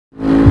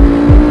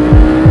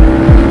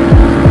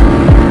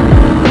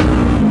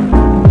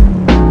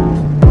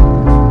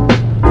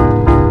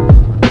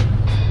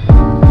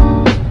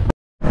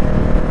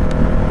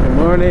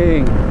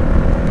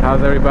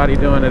everybody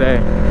doing today?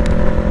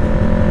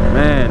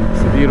 Man,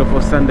 it's a beautiful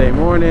Sunday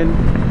morning.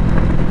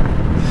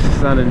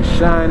 Sun is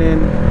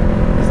shining.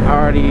 It's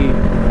already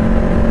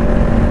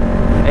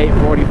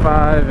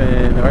 8:45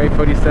 or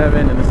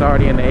 8:47, and it's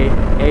already in the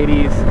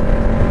 80s.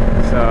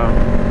 So,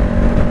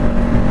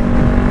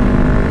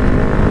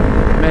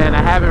 man,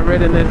 I haven't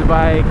ridden this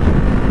bike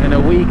in a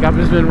week. I've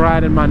just been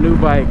riding my new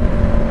bike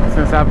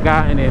since I've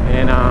gotten it,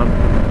 and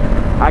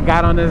I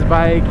got on this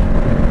bike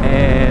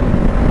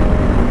and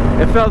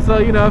it felt so,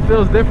 you know, it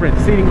feels different.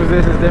 Seating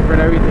position is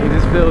different, everything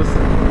just feels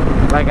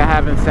like I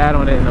haven't sat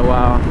on it in a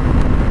while,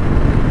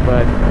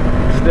 but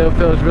still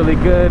feels really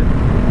good.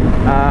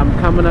 I'm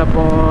coming up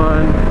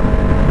on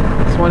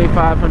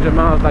 2,500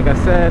 miles, like I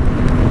said.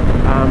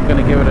 I'm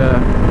gonna give it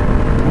a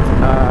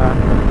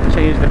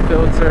change the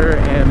filter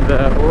and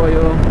the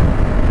oil.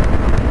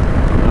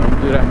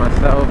 Do that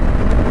myself,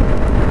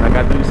 like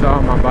I do to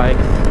all my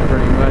bikes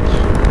pretty much.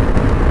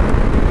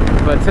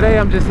 But today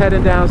I'm just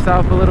heading down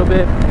south a little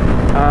bit.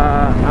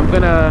 I'm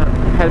gonna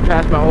head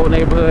past my old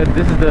neighborhood.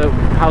 This is the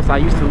house I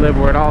used to live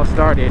where it all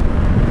started,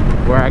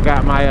 where I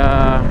got my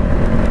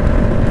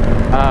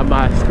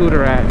my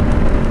scooter at,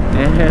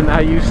 and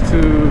I used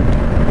to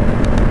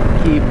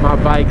keep my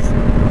bikes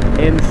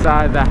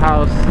inside the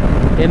house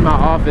in my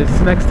office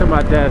next to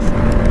my desk.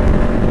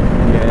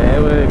 Yeah,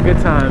 it was good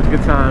times,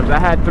 good times. I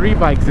had 3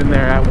 bikes in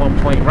there at one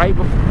point.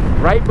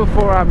 Right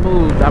before I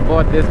moved, I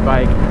bought this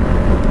bike,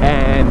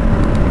 and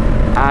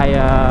I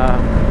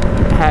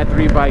had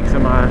 3 bikes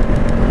in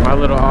my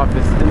little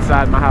office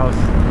inside my house.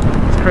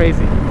 It's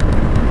crazy.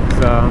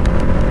 So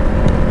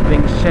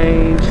things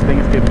change,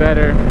 things get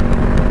better.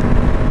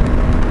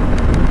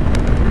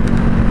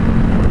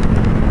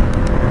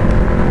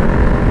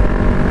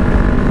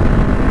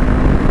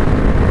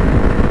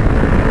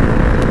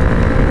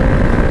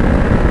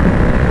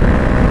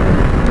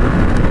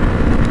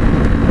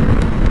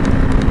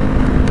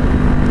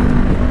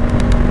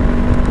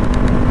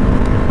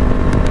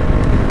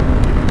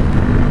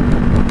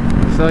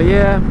 So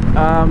yeah,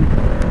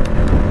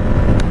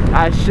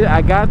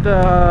 I got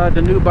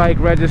the new bike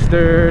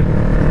registered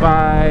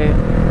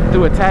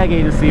through a tag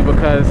agency,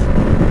 because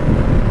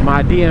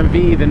my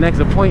DMV, the next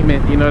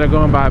appointment, you know, they're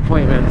going by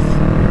appointments,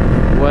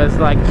 was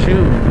like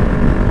June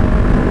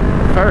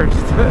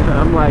 1st.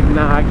 I'm like,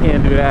 nah, I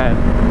can't do that.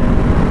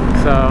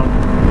 So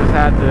just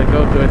had to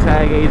go through a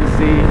tag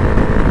agency,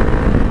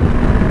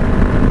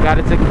 got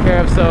it taken care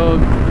of. So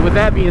with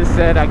that being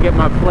said, I get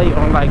my plate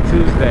on like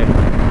Tuesday.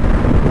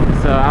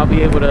 So I'll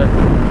be able to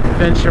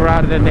venture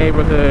out of the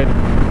neighborhood,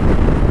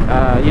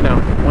 you know,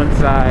 once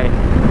I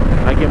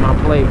get my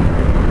plate.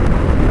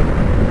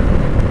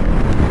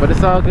 But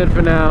it's all good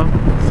for now.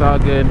 It's all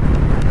good.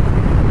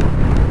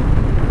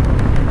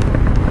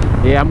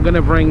 Yeah, I'm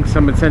gonna bring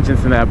some attention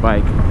to that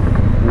bike.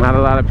 Not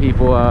a lot of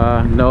people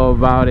know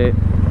about it,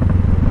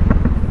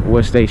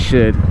 which they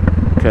should,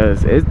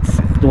 because it's,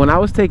 when I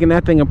was taking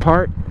that thing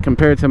apart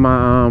compared to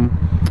my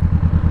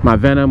my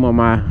Venom or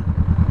my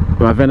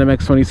Venom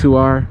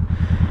X22R,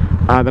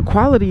 the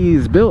quality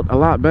is built a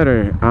lot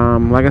better.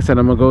 Like I said,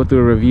 I'm gonna go through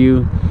a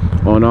review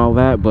on all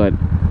that, but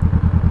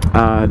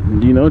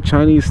you know,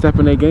 Chinese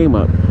stepping their game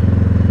up.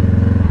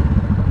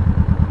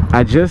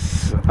 I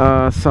just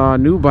saw a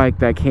new bike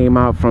that came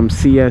out from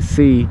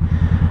CSC.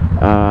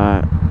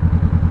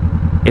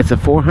 It's a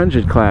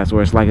 400 class,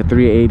 where it's like a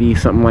 380,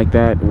 something like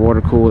that,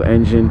 water-cooled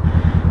engine.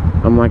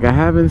 I'm like, I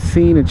haven't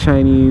seen a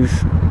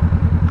Chinese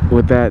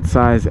with that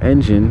size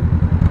engine,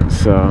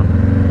 so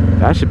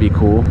that should be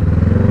cool.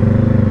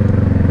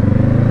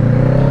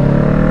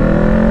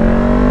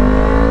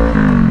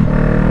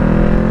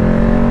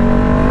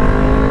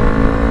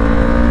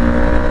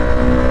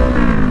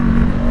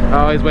 I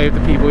always wave to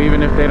people,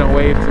 even if they don't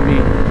wave to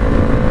me.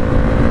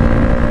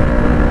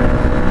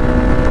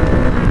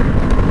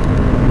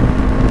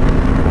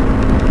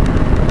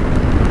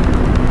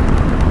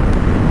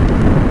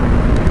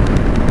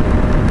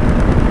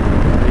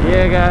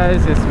 Yeah,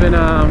 guys, it's been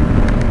a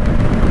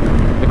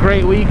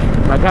great week.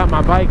 I got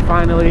my bike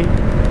finally,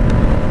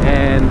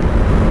 and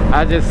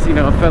I just, you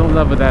know, fell in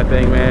love with that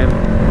thing, man.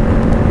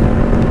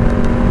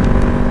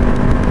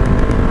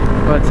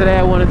 But today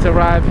I wanted to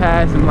ride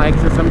past, and like,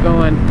 since I'm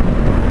going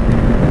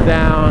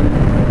down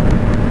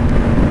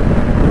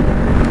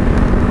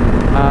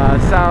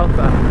south,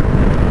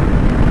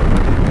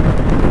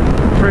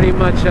 pretty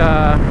much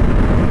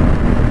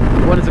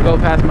wanted to go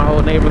past my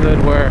old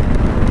neighborhood where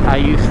I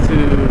used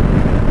to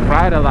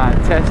ride a lot,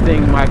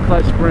 testing my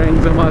clutch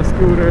springs on my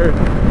scooter,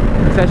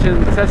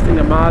 testing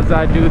the mods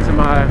I do to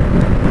my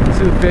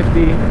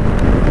 250.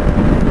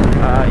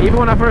 Even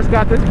when I first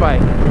got this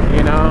bike,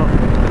 you know,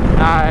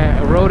 I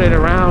rode it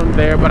around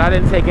there, but I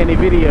didn't take any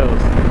videos.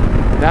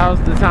 That was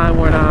the time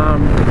when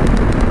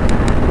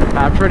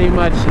I pretty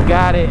much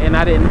got it, and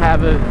I didn't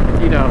have a,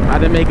 you know, I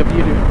didn't make a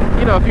few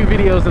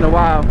videos in a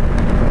while,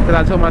 because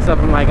I told myself,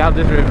 I'm like, I'll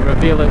just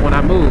reveal it when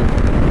I move,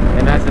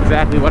 and that's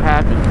exactly what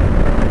happened.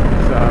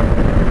 So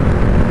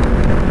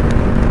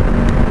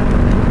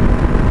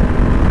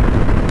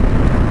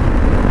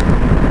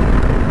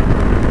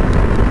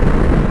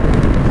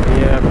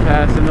yeah,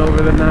 passing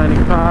over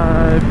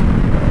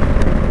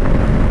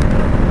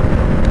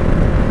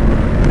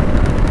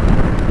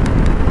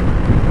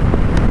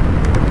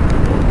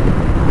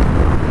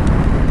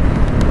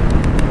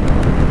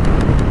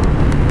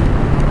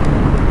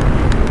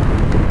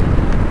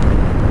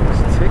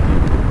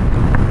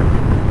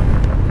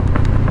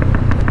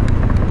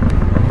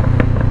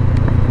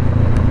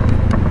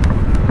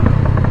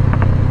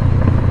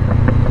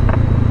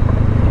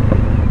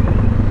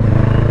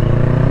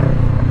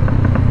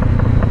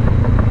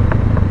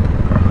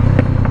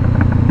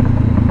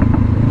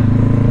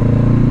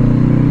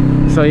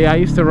So yeah, I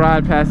used to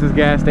ride past this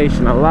gas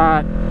station a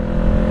lot.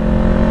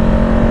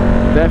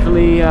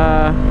 Definitely,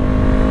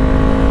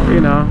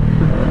 you know,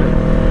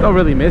 don't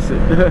really miss it.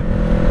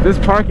 This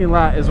parking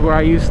lot is where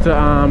I used to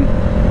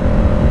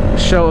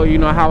show, you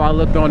know, how I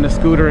looked on the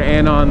scooter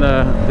and on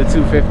the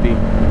 250.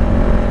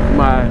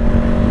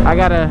 I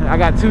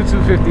got two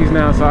 250s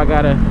now, so I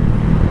gotta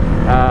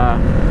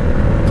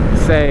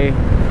say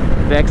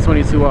the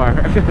X22R.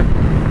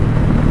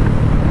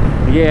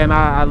 Yeah, and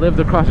I lived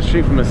across the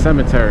street from a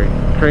cemetery.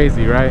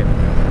 Crazy, right?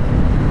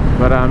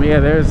 But yeah,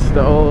 there's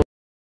the old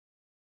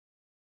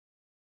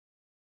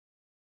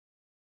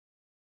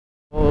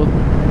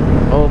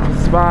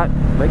spot.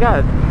 They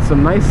got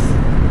some nice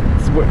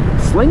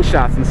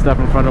slingshots and stuff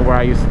in front of where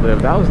I used to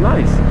live. That was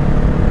nice.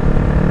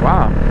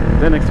 Wow,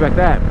 didn't expect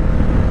that.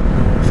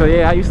 So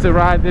yeah, I used to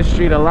ride this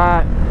street a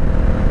lot.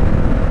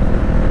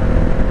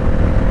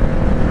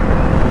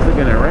 Is it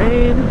gonna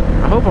rain?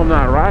 I hope I'm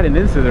not riding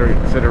into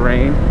the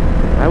rain.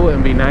 That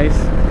wouldn't be nice.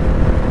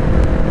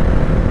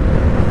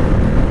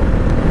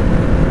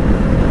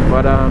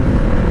 But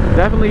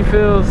definitely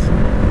feels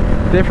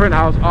different.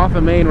 I was off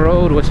a main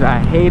road, which I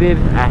hated.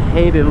 I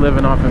hated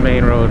living off a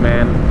main road,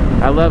 man.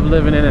 I love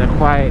living in a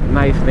quiet,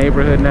 nice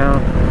neighborhood now.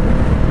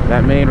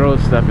 That main road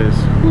stuff is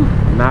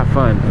not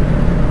fun.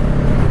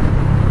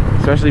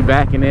 Especially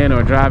backing in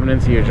or driving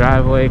into your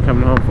driveway,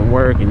 coming home from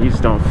work, and you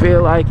just don't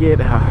feel like it.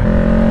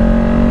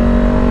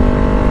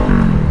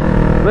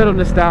 Little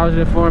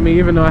nostalgia for me,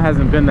 even though it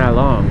hasn't been that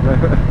long.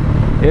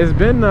 It's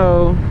been,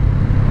 though,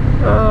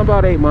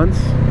 about 8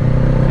 months.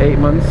 8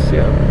 months,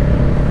 yeah.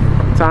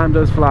 Time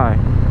does fly.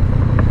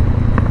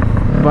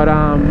 But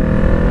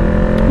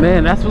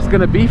man, that's what's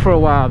gonna be for a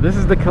while. This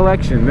is the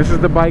collection. This is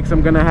the bikes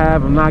I'm gonna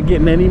have. I'm not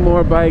getting any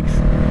more bikes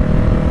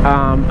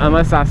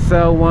unless I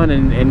sell one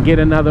and get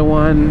another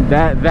one.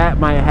 That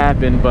might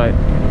happen, but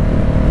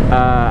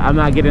I'm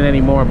not getting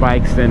any more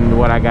bikes than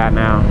what I got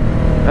now.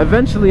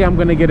 Eventually I'm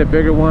gonna get a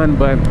bigger one,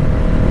 but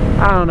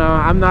I don't know.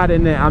 I'm not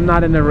in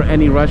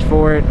any rush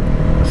for it,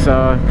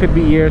 so it could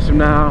be years from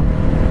now,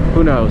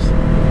 who knows.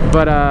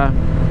 But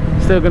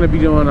still gonna be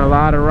doing a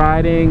lot of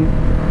riding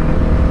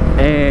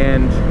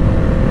and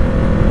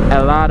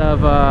a lot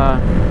of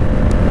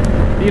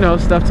you know,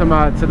 stuff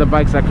to the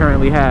bikes I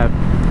currently have.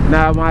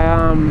 Now my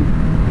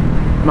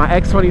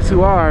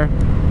X22R,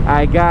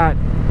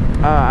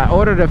 I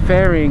ordered a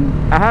fairing.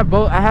 I have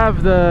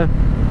the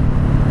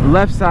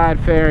left side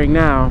fairing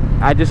now.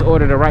 I just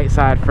ordered a right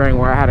side fairing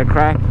where I had a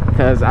crack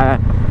because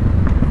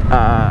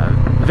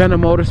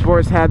Venom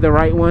Motorsports had the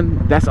right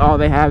one. That's all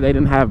they have. They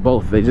didn't have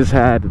both. They just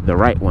had the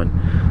right one.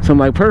 So I'm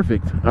like,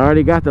 perfect. I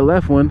already got the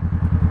left one.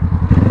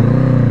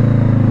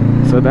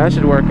 So that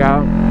should work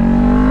out.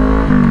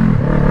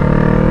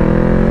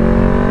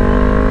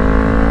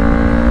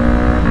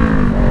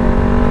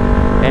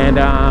 And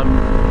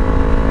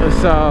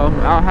so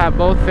I'll have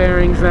both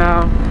fairings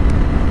now.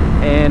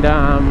 And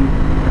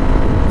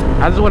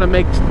I just want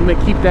to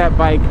keep that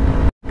bike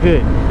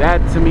good.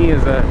 That to me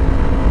is a,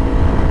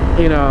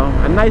 you know,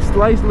 a nice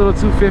little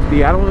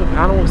 250. I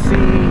don't see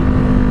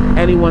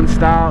anyone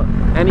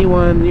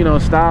you know,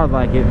 styled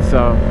like it.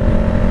 So,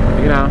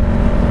 you know,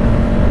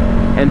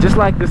 and just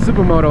like the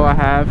Supermoto I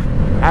have,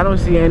 I don't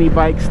see any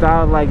bike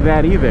styled like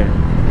that either.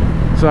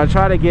 So I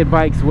try to get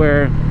bikes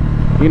where,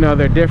 you know,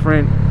 they're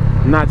different,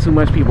 not too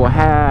much people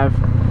have.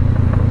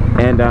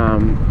 And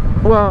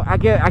well, I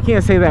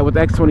can't say that with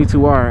the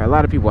X22R. A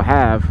lot of people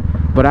have,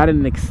 but I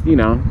didn't, you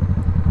know,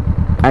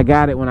 I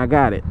got it when I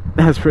got it.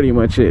 That's pretty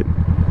much it.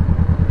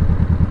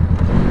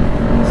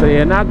 So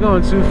yeah, not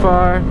going too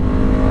far.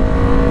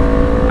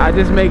 I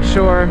just make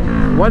sure,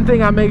 one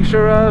thing I make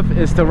sure of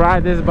is to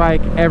ride this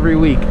bike every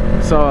week.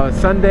 So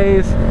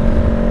Sundays,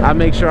 I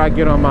make sure I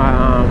get on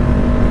my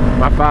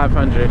my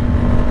 500.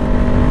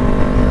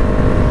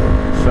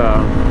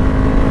 So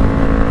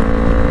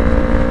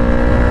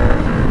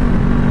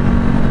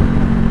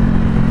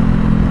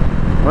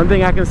one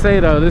thing I can say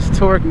though, this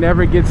torque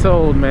never gets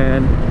old,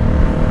 man.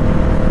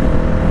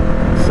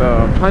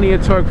 So plenty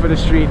of torque for the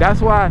street. That's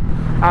why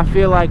I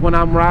feel like when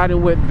I'm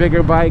riding with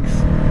bigger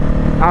bikes,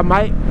 I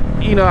might,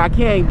 you know, I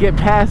can't get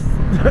past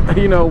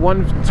you know,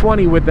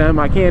 120 with them.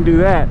 I can't do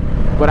that,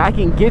 but I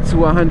can get to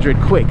 100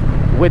 quick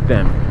with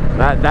them.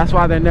 That's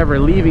why they're never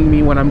leaving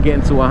me when I'm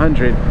getting to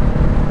 100,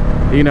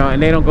 you know,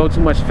 and they don't go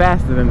too much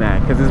faster than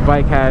that because this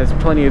bike has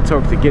plenty of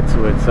torque to get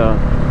to it. So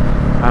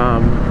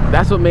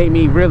that's what made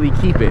me really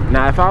keep it.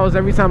 Now if I was,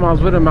 every time I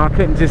was with them, I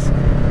couldn't just,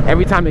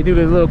 every time they do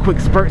the little quick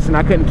spurts and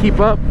I couldn't keep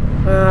up,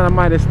 I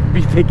might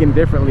be thinking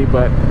differently.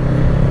 But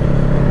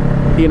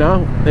you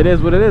know, it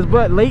is what it is.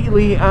 But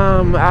lately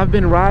I've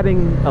been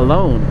riding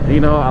alone, you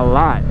know, a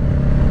lot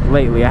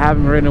lately. I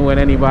haven't ridden with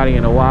anybody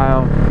in a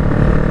while,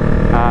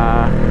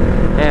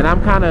 and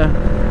I'm kind of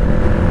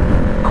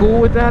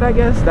cool with that, I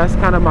guess. That's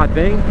kind of my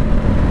thing.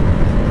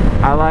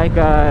 I like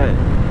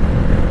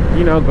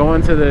you know,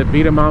 going to the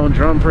beat of my own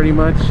drum pretty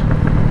much.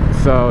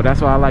 So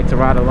that's why I like to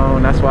ride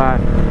alone. That's why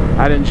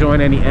I didn't join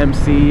any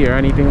MC or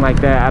anything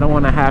like that. I don't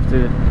want to have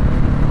to,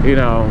 you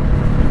know,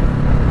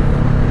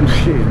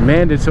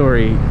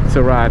 mandatory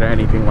to ride or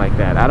anything like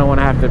that. I don't want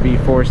to have to be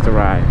forced to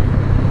ride.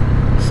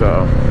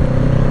 So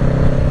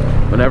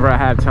whenever I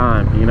have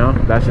time, you know,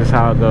 that's just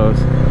how it goes.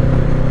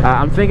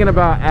 I'm thinking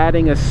about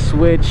adding a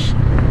switch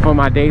for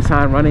my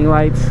daytime running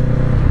lights.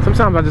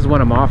 Sometimes I just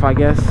want them off, I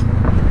guess.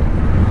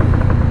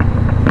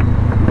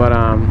 But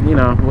you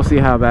know, we'll see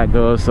how that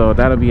goes. So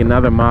that'll be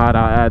another mod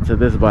I'll add to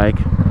this bike,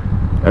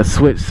 a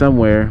switch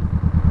somewhere.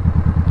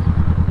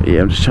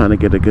 Yeah, I'm just trying to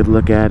get a good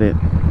look at it.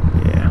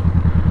 Yeah.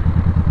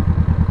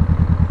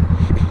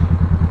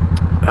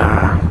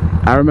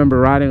 I remember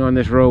riding on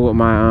this road with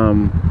my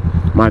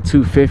my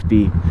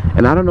 250,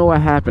 and I don't know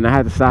what happened. I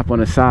had to stop on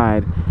the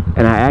side,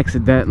 and I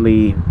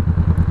accidentally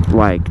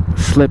like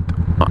slipped.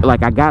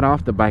 Like, I got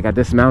off the bike, I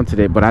dismounted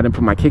it, but I didn't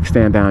put my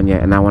kickstand down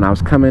yet. And now when I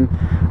was coming,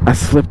 I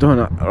slipped on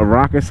a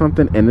rock or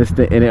something, and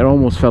it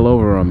almost fell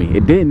over on me.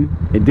 It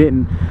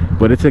didn't,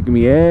 but it took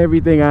me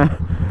everything I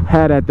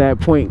had at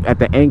that point, at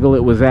the angle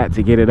it was at,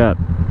 to get it up.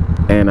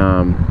 And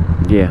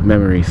yeah,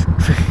 memories.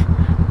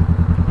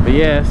 But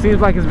yeah, it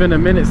seems like it's been a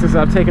minute since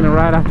I've taken a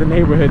ride out the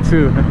neighborhood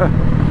too.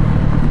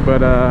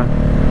 But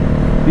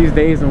these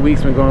days and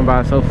weeks been going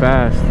by so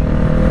fast.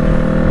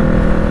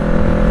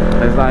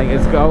 It's like,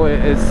 it's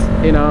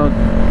you know,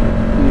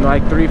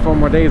 like 3-4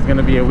 more days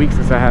gonna be a week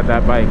since I had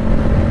that bike.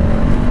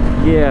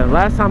 Yeah,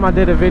 last time I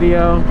did a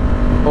video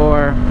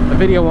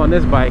on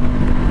this bike,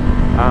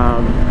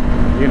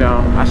 you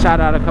know, I shout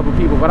out a couple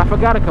people, but I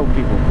forgot a couple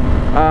people.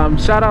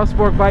 Shout out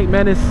Sport Bike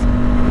Menace.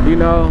 You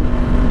know,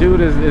 dude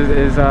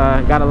is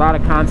got a lot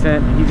of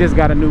content. He just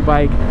got a new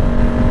bike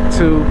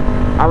too.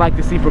 I like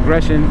to see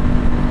progression.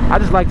 I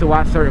just like to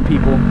watch certain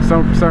people.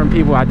 Certain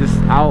people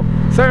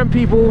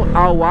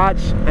I'll watch,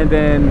 and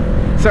then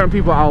certain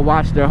people I'll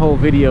watch their whole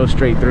video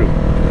straight through.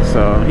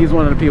 So he's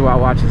one of the people I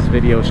watch his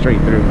video straight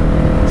through.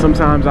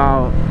 Sometimes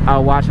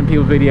I'll watch some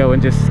people's video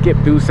and just skip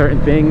through certain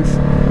things.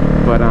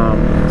 But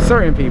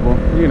certain people,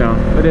 you know,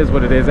 it is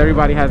what it is.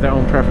 Everybody has their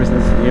own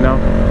preferences, you know.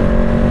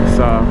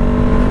 So,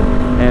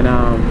 and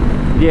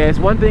yeah, it's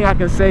one thing I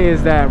can say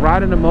is that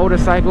riding a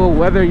motorcycle,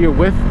 whether you're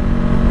with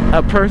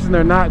a person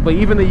or not, but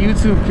even the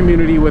YouTube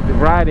community with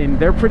riding,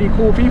 they're pretty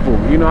cool people.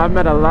 You know, I've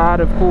met a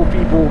lot of cool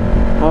people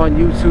on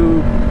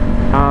YouTube,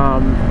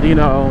 you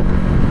know,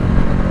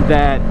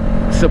 that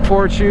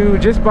support you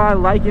just by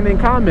liking and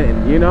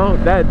commenting. You know,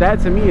 that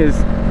to me is,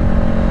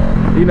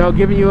 you know,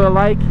 giving you a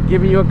like,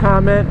 giving you a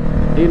comment.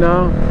 You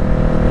know,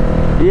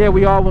 yeah,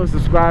 we all want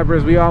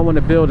subscribers, we all want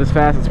to build as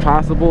fast as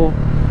possible,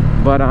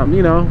 but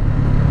you know,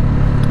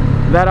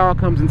 that all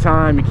comes in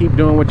time. You keep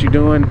doing what you're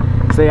doing,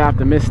 stay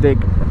optimistic.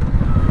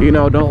 You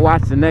know, don't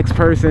watch the next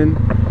person.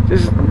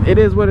 Just, it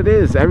is what it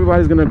is.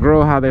 Everybody's gonna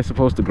grow how they're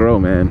supposed to grow,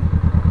 man.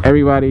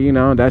 Everybody, you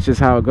know, that's just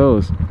how it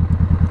goes.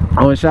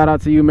 Oh, and shout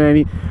out to you,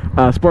 man.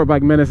 Sport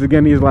Bike Menace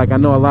again. He's like, I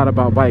know a lot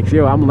about bikes.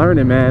 Yo, I'm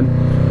learning, man.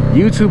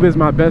 YouTube is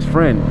my best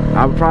friend.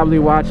 I would probably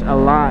watch a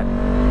lot,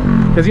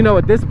 because you know,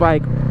 with this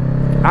bike,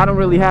 I don't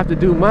really have to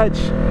do much,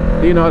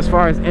 you know, as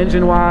far as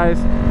engine wise.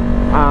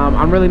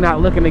 I'm really not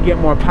looking to get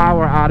more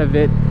power out of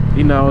it,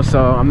 you know,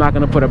 so I'm not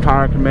going to put a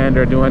power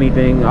commander or do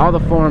anything. All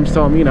the forums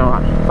told me, you know,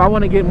 if I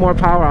want to get more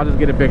power, I'll just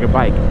get a bigger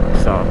bike.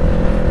 So,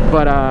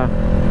 but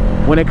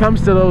when it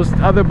comes to those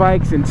other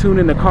bikes and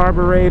tuning the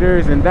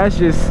carburetors, and that's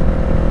just,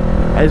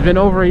 it's been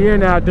over a year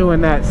now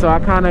doing that, so I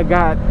kind of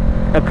got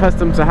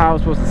accustomed to how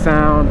it's supposed to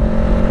sound.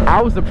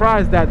 I was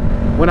surprised that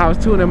when I was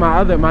tuning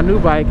my new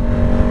bike,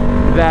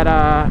 that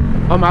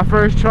on my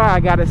first try I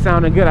got it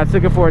sounding good. I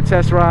took it for a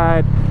test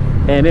ride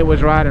and it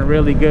was riding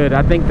really good.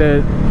 I think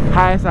the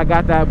highest I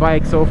got that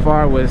bike so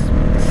far was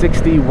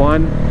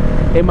 61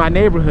 in my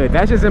neighborhood.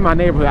 That's just in my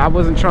neighborhood. I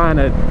wasn't trying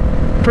to,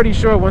 pretty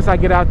sure once I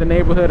get out the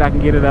neighborhood I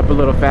can get it up a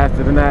little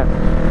faster than that.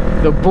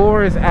 The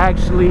bore is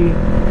actually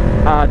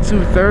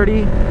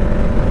 230,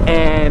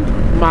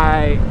 and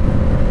my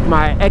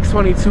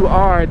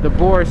X22R, the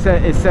bore it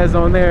says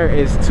on there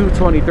is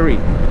 223.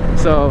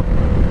 So,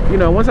 you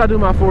know, once I do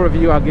my full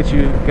review, I'll get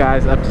you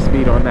guys up to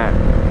speed on that.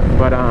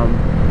 But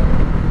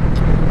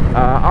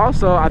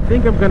also, I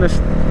think I'm gonna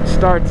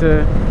start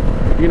to,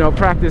 you know,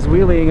 practice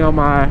wheeling on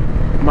my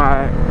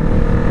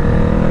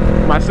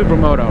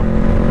Supermoto.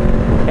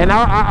 And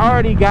I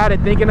already got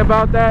it thinking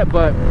about that,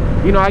 but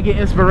you know, I get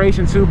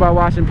inspiration too by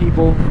watching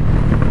people.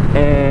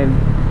 And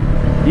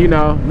you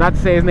know, not to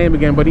say his name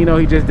again, but you know,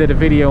 he just did a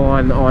video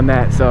on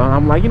that, so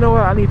I'm like, you know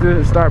what, I need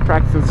to start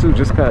practicing too,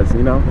 just cause,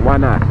 you know, why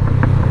not?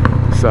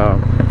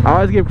 So I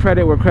always give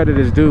credit where credit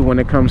is due when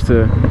it comes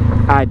to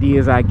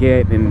ideas I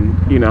get. And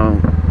you know,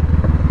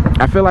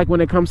 I feel like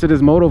when it comes to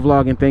this moto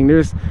vlogging thing,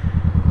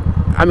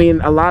 I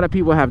mean, a lot of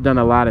people have done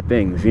a lot of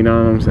things, you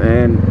know what I'm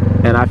saying?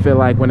 And I feel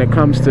like when it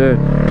comes to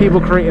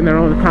people creating their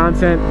own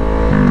content,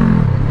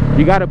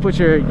 you got to put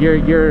your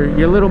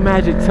little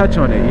magic touch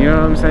on it, you know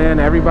what I'm saying?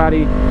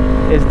 Everybody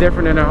is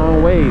different in their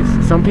own ways.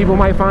 Some people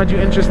might find you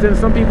interesting,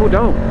 some people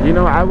don't. You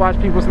know, I watch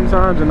people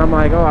sometimes and I'm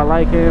like, oh, I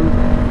like him,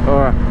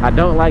 or I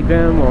don't like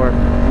them, or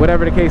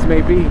whatever the case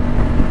may be.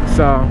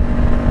 So,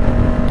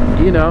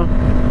 you know,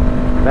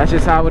 that's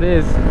just how it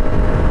is.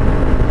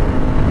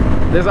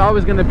 there's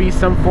always going to be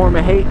some form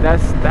of hate.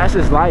 That's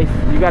just life.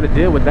 You got to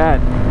deal with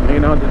that. You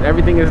know,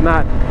 everything is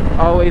not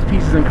always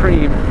peaches and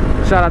cream.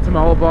 Shout out to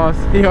my old boss.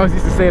 He always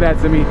used to say that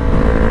to me.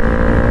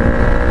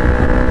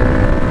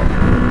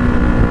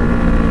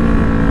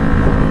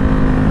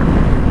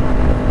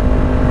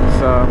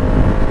 So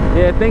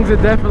yeah, things are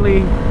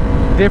definitely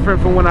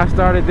different from when I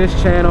started this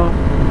channel.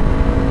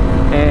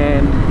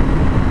 And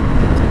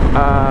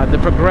the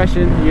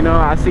progression, you know,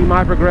 I see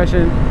my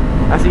progression.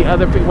 I see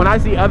other people. When I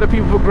see other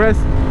people progress,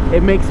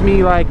 it makes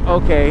me like,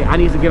 okay, I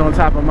need to get on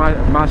top of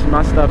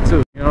my stuff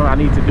too. You know, I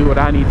need to do what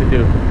I need to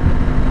do.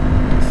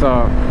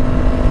 So,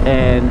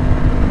 and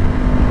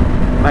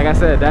like I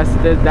said,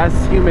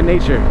 that's human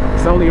nature.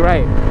 It's only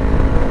right.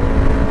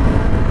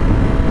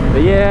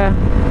 But yeah,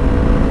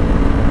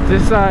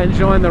 just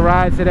enjoying the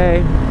ride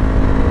today.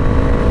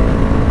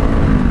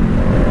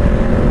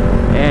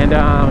 And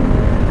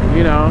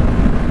you know,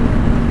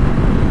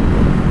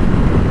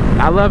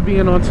 I love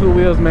being on two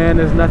wheels, man.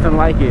 There's nothing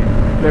like it.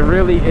 There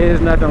really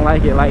is nothing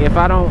like it. Like, if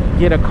I don't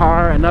get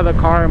another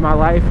car in my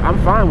life, I'm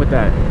fine with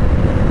that.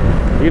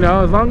 You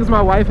know, as long as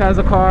my wife has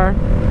a car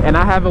and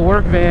I have a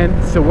work van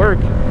to work,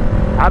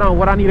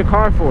 what I need a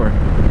car for.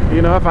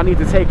 You know, if I need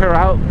to take her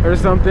out or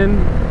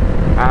something,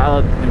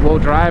 we'll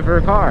drive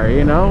her car,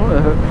 you know.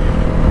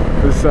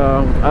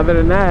 So other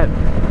than that,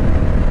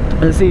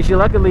 and see, she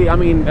luckily, I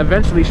mean,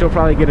 eventually she'll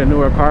probably get a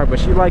newer car, but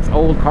she likes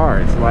old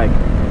cars. Like,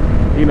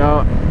 you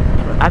know,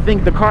 I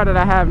think the car that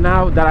I have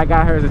now that I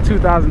got her is a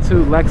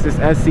 2002 Lexus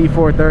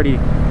SC430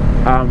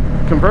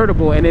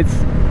 convertible, and it's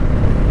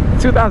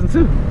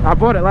 2002. I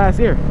bought it last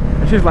year.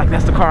 And she's like,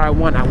 that's the car I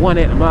want. I want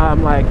it.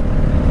 I'm like,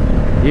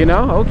 you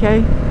know,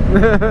 okay.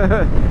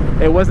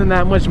 It wasn't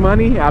that much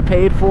money. I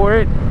paid for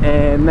it,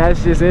 and that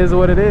just is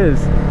what it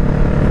is.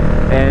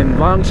 And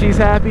long as she's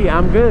happy,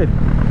 I'm good.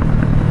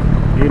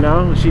 You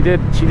know, she did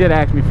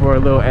ask me for a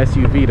little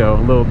SUV though,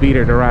 a little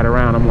beater to ride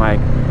around. I'm like,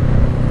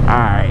 all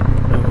right,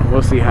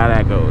 we'll see how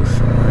that goes.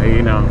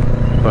 You know,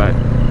 but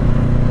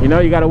you know,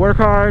 you got to work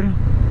hard.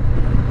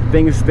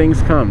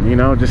 Things come. You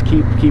know, just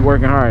keep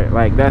working hard.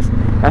 Like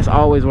that's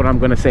always what I'm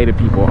gonna say to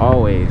people.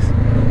 Always.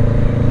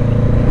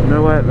 You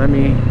know what? Let's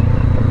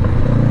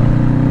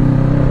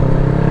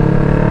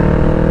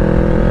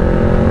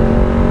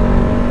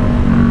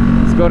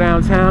go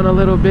downtown a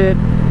little bit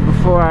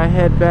before I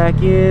head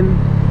back in.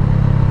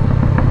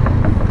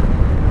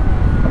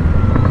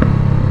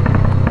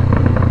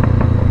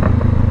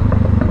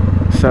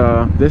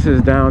 So this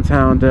is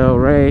downtown Del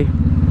Rey.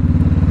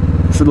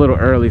 It's a little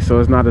early, so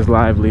it's not as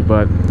lively,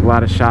 but a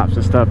lot of shops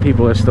and stuff.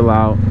 People are still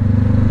out.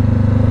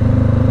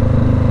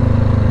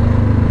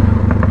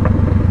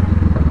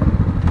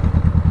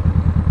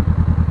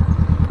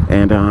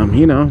 And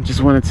you know,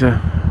 just wanted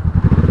to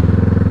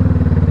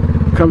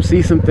come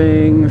see some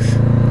things.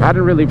 I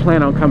didn't really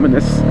plan on coming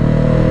this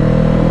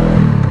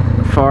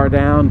far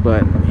down,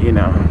 but you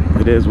know,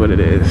 it is what it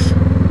is.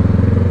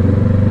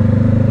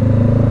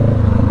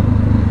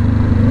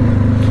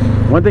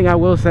 One thing I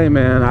will say,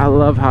 man, I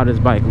love how this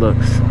bike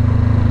looks.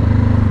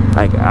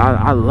 Like,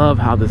 I love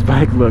how this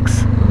bike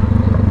looks.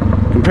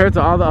 Compared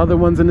to all the other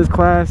ones in this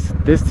class,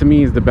 this to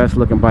me is the best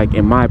looking bike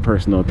in my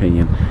personal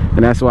opinion.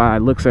 And that's why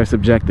looks are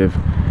subjective.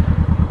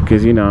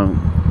 Because, you know,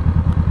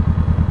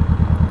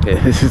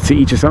 it's just to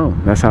each its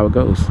own. That's how it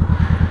goes.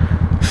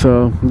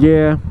 So,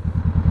 yeah.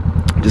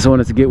 Just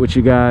wanted to get with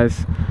you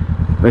guys.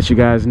 Let you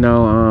guys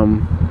know,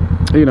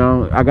 you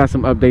know, I got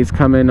some updates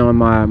coming on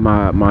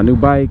my new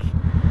bike.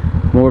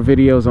 More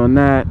videos on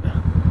that,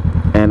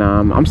 and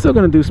I'm still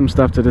gonna do some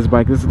stuff to this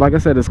bike. This is, like I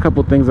said, there's a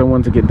couple things I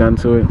want to get done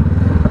to it,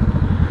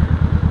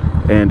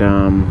 and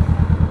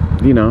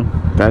you know,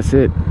 that's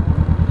it.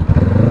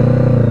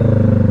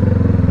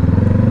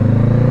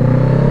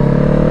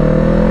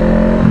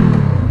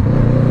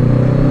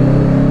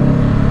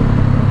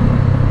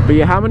 But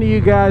yeah, how many of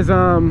you guys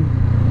I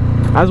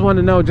just want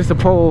to know, just a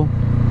poll,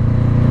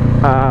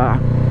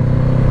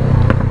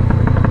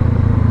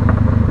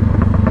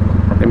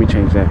 let me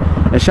change that.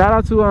 And shout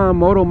out to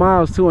Moto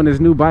Miles too on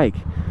his new bike.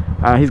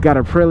 He's got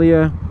a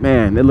Aprilia.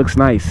 Man, it looks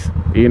nice.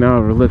 You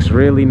know, it looks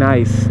really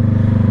nice.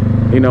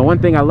 You know, one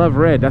thing, I love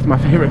red. That's my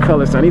favorite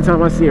color. So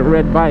anytime I see a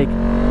red bike,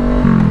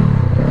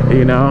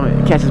 you know,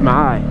 it catches my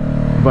eye.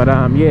 But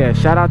yeah,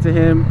 shout out to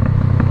him.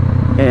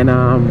 And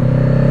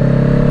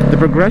the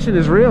progression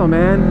is real,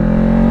 man.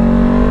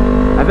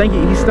 I think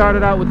he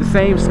started out with the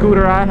same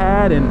scooter I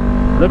had,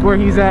 and look where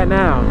he's at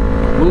now.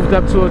 Moved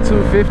up to a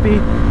 250.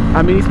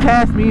 I mean, he's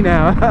past me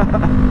now.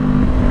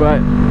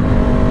 But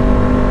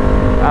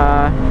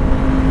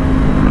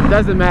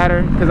doesn't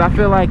matter, because I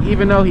feel like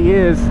even though he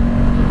is,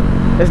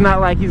 it's not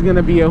like he's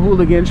gonna be a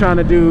hooligan trying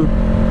to do,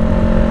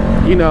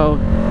 you know,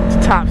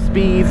 top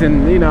speeds.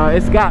 And you know,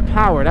 it's got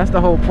power. That's the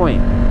whole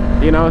point.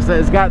 You know, so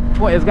it's got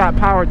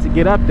power to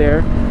get up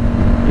there.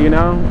 You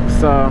know,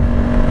 so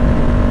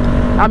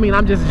I mean,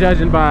 I'm just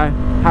judging by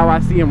how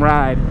I see him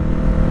ride.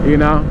 You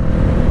know,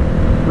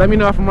 let me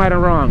know if I'm right or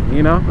wrong.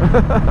 You know.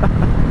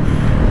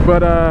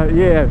 But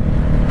yeah,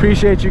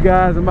 appreciate you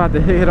guys. I'm about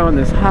to hit on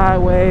this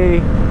highway.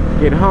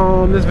 get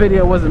home. This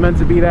video wasn't meant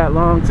to be that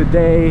long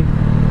today,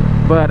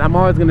 but I'm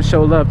always gonna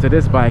show love to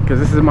this bike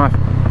because this is my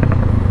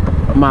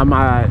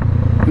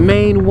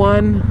main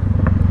one.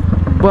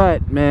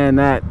 But man,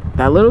 that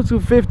little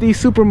 250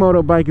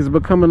 supermoto bike is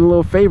becoming a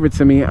little favorite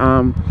to me.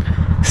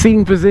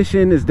 Seating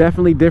position is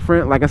definitely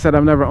different. Like I said,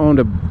 I've never owned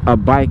a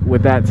bike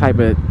with that type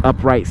of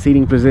upright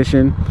seating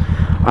position.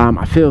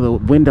 I feel the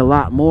wind a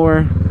lot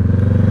more,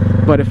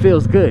 but it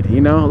feels good,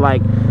 you know.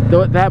 Like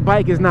that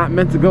bike is not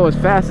meant to go as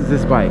fast as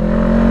this bike,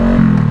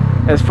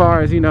 as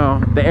far as, you know,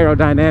 the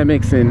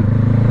aerodynamics and,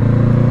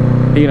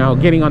 you know,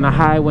 getting on the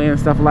highway and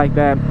stuff like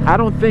that. I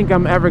don't think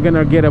I'm ever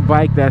gonna get a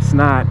bike that's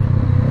not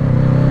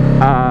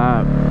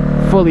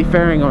fully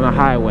faring on a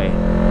highway,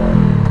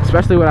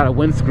 especially without a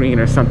windscreen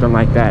or something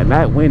like that. And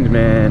that wind,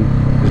 man,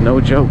 is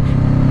no joke.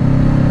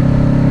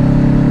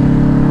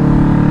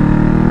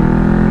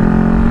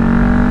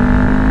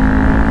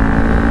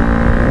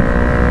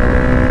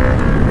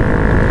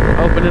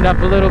 Open it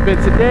up a little bit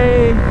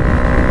today.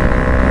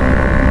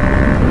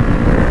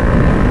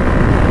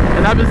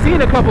 And I've been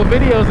seeing a couple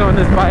videos on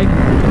this bike.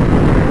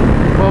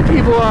 Well,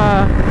 people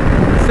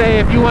say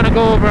if you want to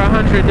go over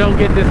 100, don't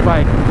get this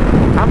bike.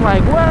 I'm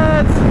like,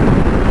 what?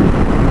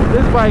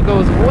 This bike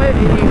goes way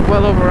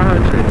well over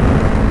 100.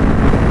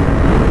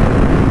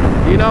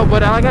 You know,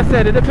 but like I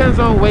said, it depends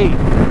on weight.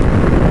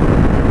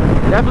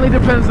 Definitely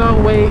depends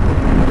on weight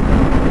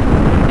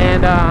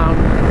and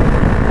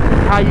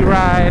how you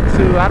ride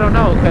too. I don't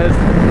know, because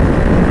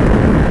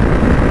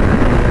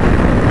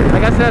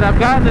like I said, I've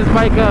gotten this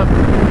bike up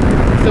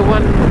to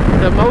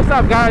the most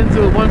I've gotten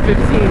to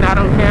 115, not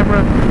on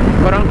camera,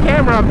 but on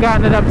camera I've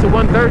gotten it up to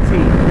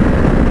 113.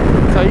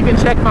 So you can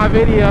check my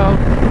video.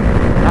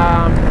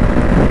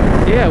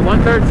 Yeah,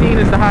 113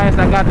 is the highest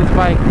I got this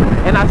bike,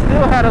 and I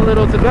still had a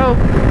little to go,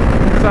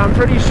 so I'm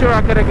pretty sure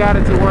I could have got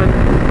it to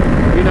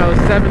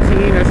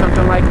 17 or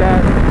something like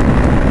that.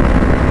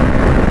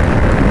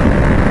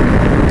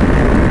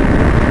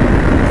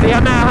 See,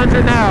 I'm at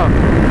 100 now.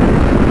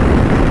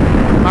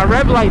 My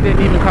rev light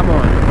didn't even come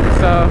on,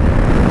 so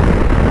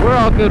we're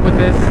all good with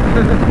this.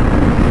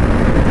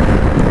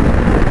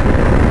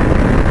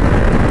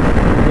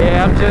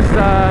 Yeah, I'm just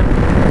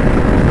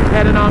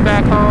heading on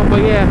back home.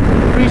 But yeah,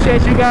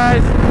 appreciate you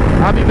guys.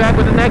 I'll be back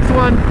with the next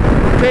one.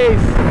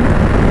 Peace.